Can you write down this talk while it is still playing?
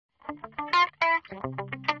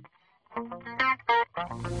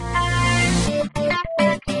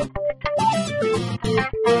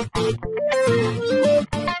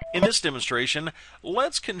In this demonstration,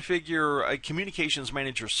 let's configure a Communications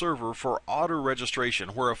Manager server for auto-registration,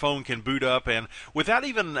 where a phone can boot up and, without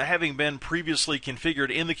even having been previously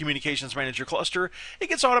configured in the Communications Manager cluster, it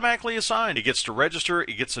gets automatically assigned. It gets to register,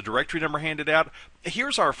 it gets a directory number handed out.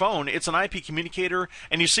 Here's our phone. It's an IP communicator,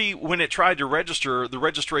 and you see when it tried to register, the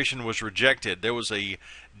registration was rejected. There was a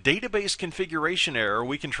database configuration error.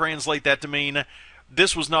 We can translate that to mean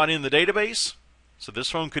this was not in the database. So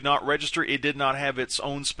this phone could not register. It did not have its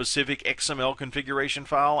own specific XML configuration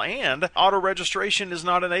file, and auto registration is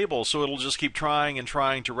not enabled, so it'll just keep trying and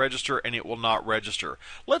trying to register, and it will not register.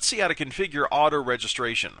 Let's see how to configure auto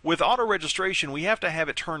registration. With auto registration, we have to have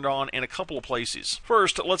it turned on in a couple of places.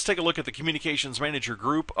 First, let's take a look at the Communications Manager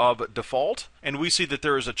group of default, and we see that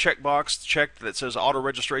there is a checkbox checked that says auto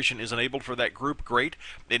registration is enabled for that group. Great.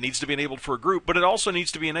 It needs to be enabled for a group, but it also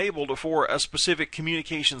needs to be enabled for a specific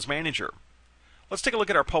Communications Manager. Let's take a look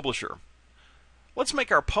at our publisher. Let's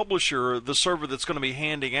make our publisher the server that's going to be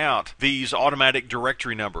handing out these automatic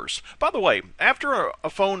directory numbers. By the way, after a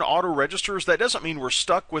phone auto-registers, that doesn't mean we're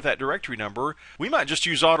stuck with that directory number. We might just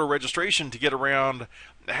use auto-registration to get around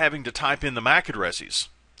having to type in the MAC addresses.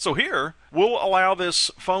 So here, we'll allow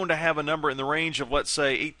this phone to have a number in the range of, let's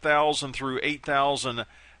say, 8,000 through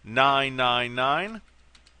 8,999.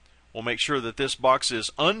 We'll make sure that this box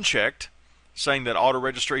is unchecked, saying that auto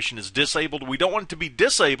registration is disabled. We don't want it to be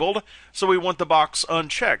disabled, so we want the box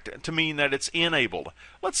unchecked to mean that it's enabled.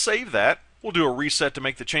 Let's save that. We'll do a reset to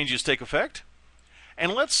make the changes take effect.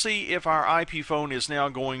 And let's see if our IP phone is now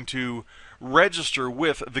going to register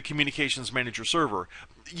with the Communications Manager server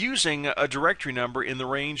using a directory number in the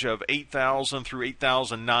range of 8,000 through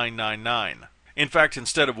 8,999. In fact,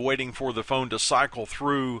 instead of waiting for the phone to cycle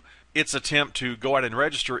through its attempt to go out and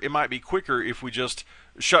register, it might be quicker if we just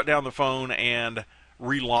shut down the phone and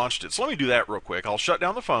relaunched it. So let me do that real quick. I'll shut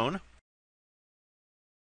down the phone,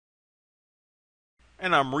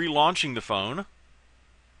 and I'm relaunching the phone.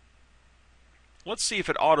 Let's see if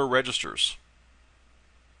it auto-registers.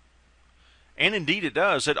 And indeed it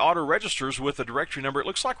does. It auto-registers with the directory number. It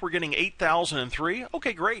looks like we're getting 8003.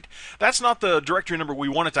 Okay, great. That's not the directory number we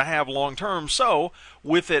want it to have long term, so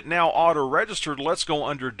with it now auto-registered, let's go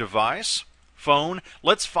under Device, Phone.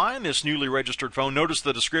 Let's find this newly registered phone. Notice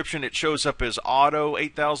the description. It shows up as Auto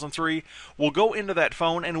 8003. We'll go into that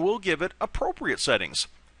phone and we'll give it appropriate settings.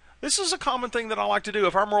 This is a common thing that I like to do.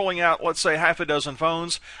 If I'm rolling out, let's say, half a dozen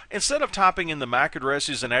phones, instead of typing in the MAC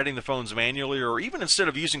addresses and adding the phones manually, or even instead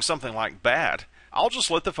of using something like BAT, I'll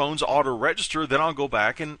just let the phones auto-register, then I'll go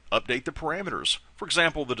back and update the parameters. For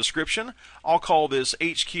example, the description, I'll call this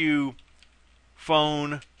HQ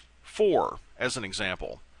Phone 4 as an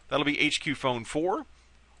example. That'll be HQ Phone 4.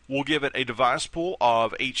 We'll give it a device pool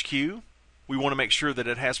of HQ. We want to make sure that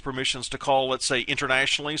it has permissions to call, let's say,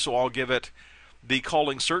 internationally, so I'll give it the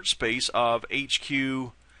calling search space of HQ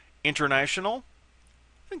International.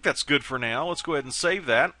 I think that's good for now. Let's go ahead and save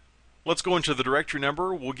that. Let's go into the directory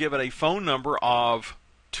number. We'll give it a phone number of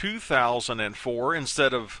 2004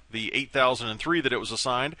 instead of the 8003 that it was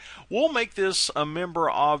assigned. We'll make this a member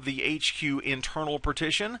of the HQ internal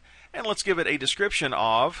partition, and let's give it a description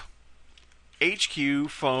of HQ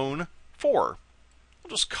Phone 4. We'll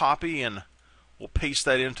just copy and we'll paste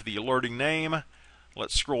that into the alerting name.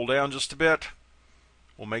 Let's scroll down just a bit.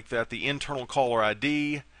 We'll make that the internal caller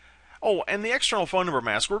ID. Oh, and the external phone number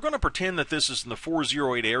mask, we're going to pretend that this is in the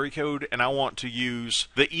 408 area code, and I want to use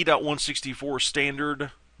the E.164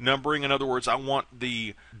 standard numbering. In other words, I want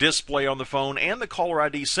the display on the phone and the caller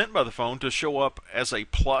ID sent by the phone to show up as a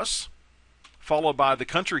plus, followed by the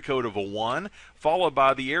country code of a 1, followed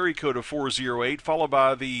by the area code of 408, followed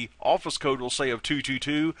by the office code, we'll say, of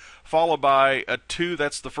 222, followed by a 2,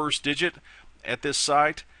 that's the first digit at this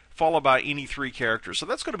site, followed by any 3 characters. So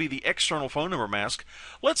that's going to be the external phone number mask.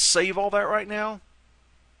 Let's save all that right now.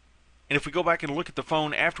 And if we go back and look at the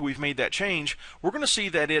phone after we've made that change, we're going to see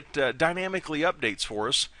that it dynamically updates for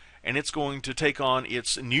us, and it's going to take on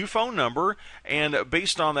its new phone number, and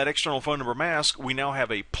based on that external phone number mask, we now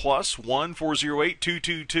have a plus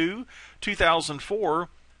 1-408-222-2004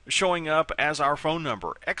 showing up as our phone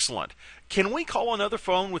number. Excellent. Can we call another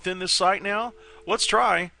phone within this site now? Let's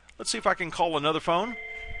try. Let's see if I can call another phone.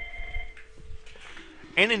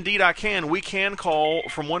 And indeed I can. We can call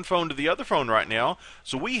from one phone to the other phone right now.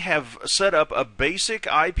 So we have set up a basic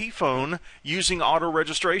IP phone using auto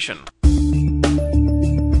registration.